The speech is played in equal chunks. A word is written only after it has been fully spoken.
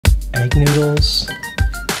egg noodles,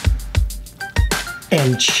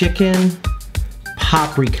 and chicken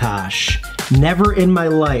Paprikash. Never in my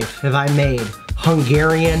life have I made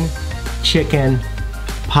Hungarian chicken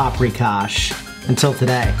Paprikash until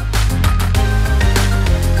today.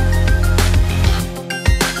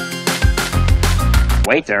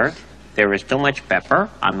 Waiter, there is too much pepper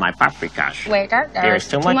on my Paprikash. Waiter, there is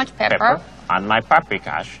too much pepper on my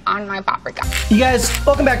Paprikash. on my paprika. You guys,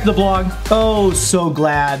 welcome back to the vlog. Oh, so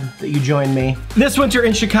glad that you joined me. This winter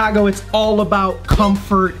in Chicago, it's all about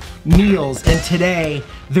comfort meals, and today,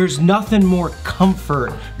 there's nothing more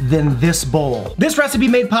comfort than this bowl. This recipe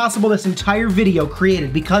made possible, this entire video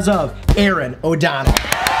created because of Erin O'Donnell.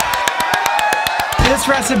 This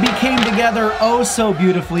recipe came together oh so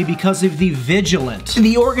beautifully because of the vigilant,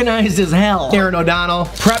 the organized as hell, Erin O'Donnell.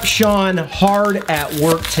 Prep Sean hard at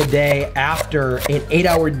work today after an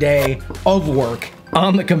 8-hour day of work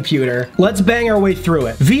on the computer. Let's bang our way through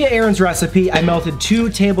it. Via Erin's recipe, I melted 2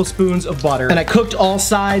 tablespoons of butter and I cooked all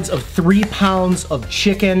sides of 3 pounds of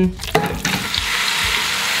chicken.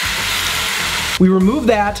 We removed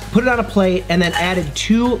that, put it on a plate, and then added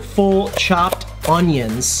 2 full chopped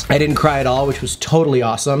onions. I didn't cry at all, which was totally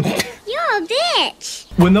awesome. You're a bitch.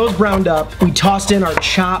 When those browned up, we tossed in our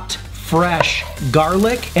chopped fresh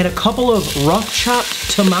garlic and a couple of rough chopped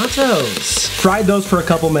tomatoes. Fried those for a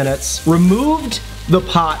couple minutes, removed the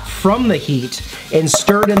pot from the heat, and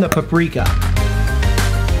stirred in the paprika.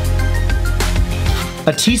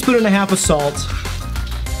 A teaspoon and a half of salt,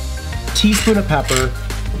 teaspoon of pepper.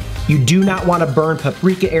 You do not want to burn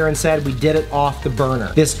paprika, Erin said. We did it off the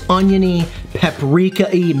burner. This oniony,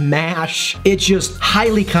 paprika-y mash, it's just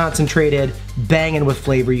highly concentrated, banging with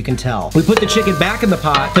flavor, you can tell. We put the chicken back in the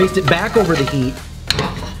pot, placed it back over the heat,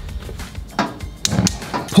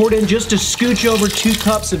 poured in just a scooch over 2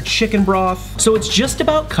 cups of chicken broth, so it's just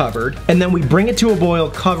about covered, and then we bring it to a boil,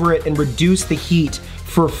 cover it, and reduce the heat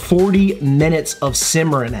for 40 minutes of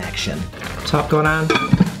simmering action. Top going on.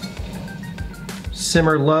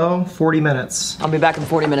 Simmer low, 40 minutes. I'll be back in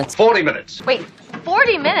 40 minutes. 40 minutes. Wait,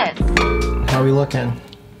 40 minutes? How are we looking?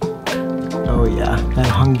 Oh yeah, that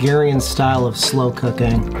Hungarian style of slow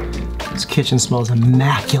cooking. This kitchen smells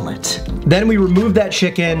immaculate. Then we removed that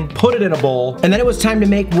chicken, put it in a bowl, and then it was time to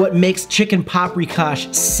make what makes chicken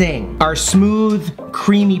Paprikash sing. Our smooth,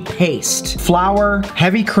 creamy paste. Flour,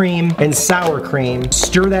 heavy cream, and sour cream.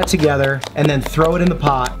 Stir that together, and then throw it in the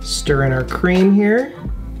pot. Stir in our cream here.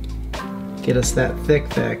 Get us that thick.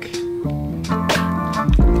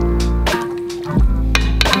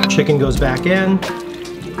 Chicken goes back in.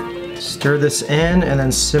 Stir this in and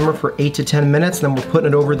then simmer for 8 to 10 minutes. Then we're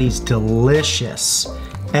putting it over these delicious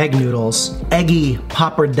egg noodles. Eggy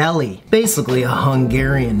pappardelle. Basically a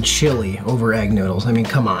Hungarian chili over egg noodles. I mean,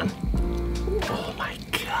 come on. Oh my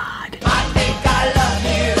God. I think I love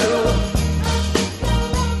you.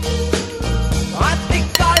 I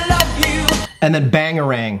think I love you. And then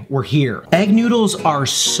bangarang, we're here. Egg noodles are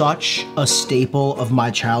such a staple of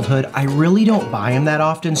my childhood. I really don't buy them that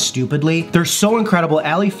often, stupidly. They're so incredible.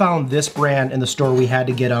 Allie found this brand in the store, we had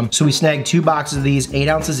to get them. So we snagged 2 boxes of these, 8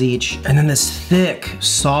 ounces each. And then this thick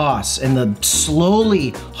sauce and the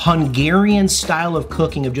slowly Hungarian style of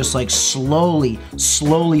cooking of just like slowly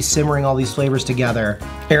simmering all these flavors together.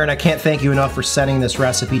 Erin, I can't thank you enough for sending this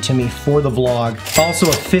recipe to me for the vlog. Also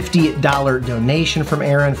a $50 donation from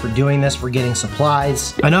Erin for doing this, for getting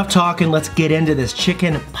supplies. Enough talking, let's get into this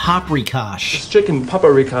chicken Paprikash. This chicken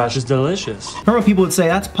Paprikash is delicious. Remember when people would say,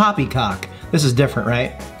 that's poppycock. This is different,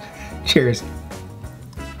 right? Cheers.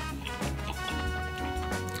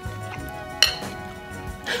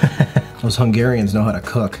 Those Hungarians know how to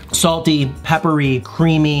cook. Salty, peppery,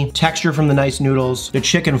 creamy, texture from the nice noodles. The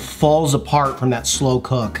chicken falls apart from that slow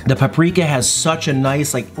cook. The paprika has such a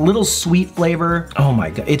nice, like, little sweet flavor. Oh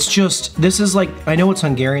my God, it's just, this is like, I know it's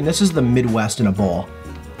Hungarian, this is the Midwest in a bowl.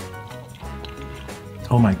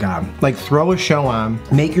 Oh my God. Like, throw a show on,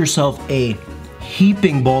 make yourself a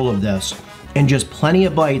heaping bowl of this, and just plenty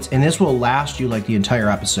of bites, and this will last you like the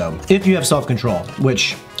entire episode. If you have self-control,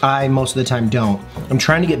 which I most of the time don't. I'm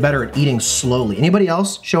trying to get better at eating slowly. Anybody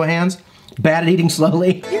else, show of hands, bad at eating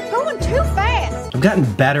slowly? You're going too fast. I've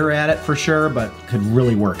gotten better at it for sure, but could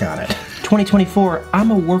really work on it. 2024, I'm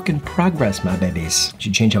a work in progress, my babies.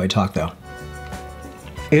 Should change how I talk though.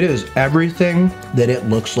 It is everything that it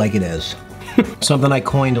looks like it is. Something I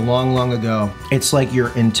coined long ago. It's like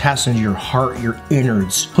your intestines, your heart, your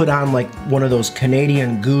innards, put on like one of those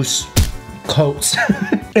Canadian Goose coats.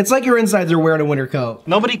 It's like your insides are wearing a winter coat.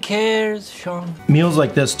 Nobody cares, Sean. Meals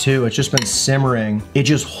like this too, it's just been simmering. It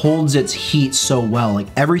just holds its heat so well. Like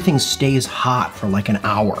everything stays hot for like an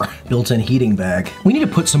hour. Built-in heating bag. We need to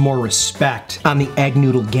put some more respect on the egg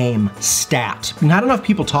noodle game stat. Not enough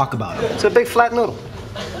people talk about it. It's a big flat noodle.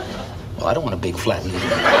 Well, I don't want a big flat noodle.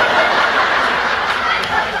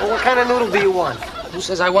 Well, what kind of noodle do you want? Who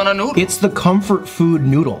says I want a noodle? It's the comfort food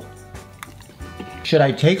noodle. Should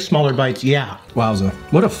I take smaller bites? Yeah. Wowza.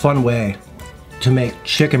 What a fun way to make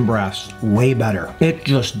chicken breast way better. It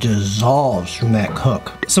just dissolves from that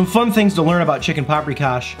cook. Some fun things to learn about chicken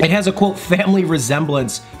paprikash. It has a quote family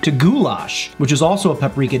resemblance to goulash, which is also a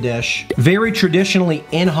paprika dish. Very traditionally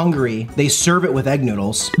in Hungary, they serve it with egg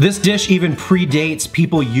noodles. This dish even predates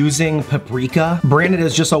people using paprika, branded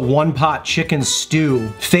as just a one-pot chicken stew,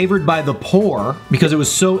 favored by the poor because it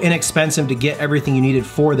was so inexpensive to get everything you needed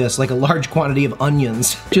for this, like a large quantity of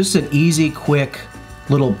onions. Just an easy, quick,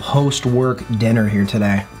 little post-work dinner here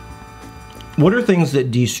today. What are things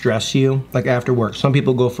that de-stress you, like after work? Some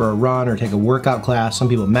people go for a run or take a workout class, some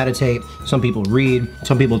people meditate, some people read,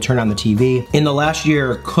 some people turn on the TV. In the last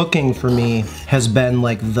year, cooking for me has been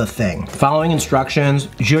like the thing. Following instructions,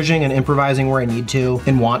 zhuzhing and improvising where I need to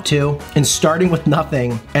and want to, and starting with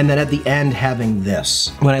nothing, and then at the end having this.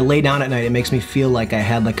 When I lay down at night, it makes me feel like I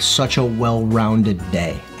had like such a well-rounded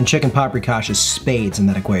day. And chicken paprikash is spades in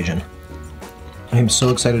that equation. I'm so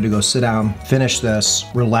excited to go sit down, finish this,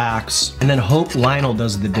 relax, and then hope Lionel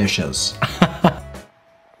does the dishes.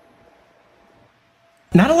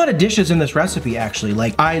 Not a lot of dishes in this recipe, actually.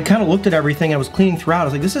 Like, I kind of looked at everything, I was cleaning throughout, I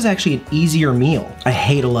was like, this is actually an easier meal. I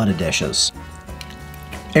hate a lot of dishes.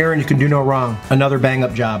 Erin, you can do no wrong. Another bang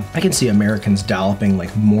up job. I can see Americans dolloping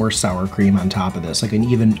like more sour cream on top of this, like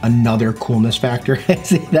even another coolness factor. I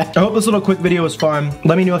see that. I hope this little quick video was fun.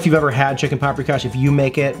 Let me know if you've ever had chicken paprikash, if you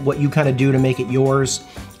make it, what you kind of do to make it yours.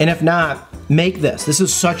 And if not, make this. This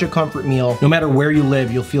is such a comfort meal. No matter where you live,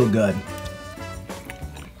 you'll feel good.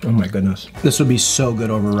 Oh my goodness. This would be so good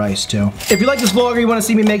over rice too. If you like this vlog or you want to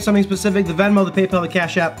see me make something specific, the Venmo, the PayPal, the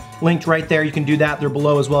Cash App, linked right there. You can do that. They're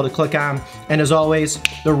below as well to click on. And as always,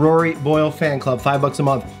 the Rory Boyle Fan Club, $5 a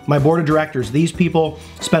month. My board of directors, these people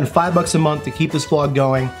spend $5 a month to keep this vlog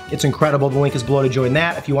going. It's incredible. The link is below to join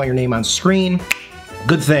that if you want your name on screen.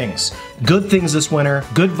 Good things. Good things this winter.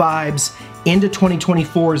 Good vibes. Into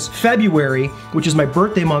 2024's February, which is my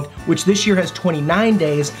birthday month, which this year has 29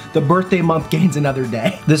 days. The birthday month gains another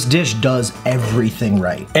day. This dish does everything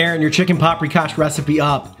right. Erin, your chicken paprikash recipe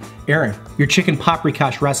up. Erin, your chicken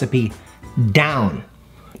paprikash recipe down.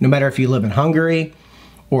 No matter if you live in Hungary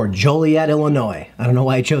or Joliet, Illinois. I don't know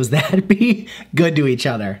why I chose that. Be good to each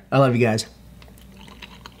other. I love you guys.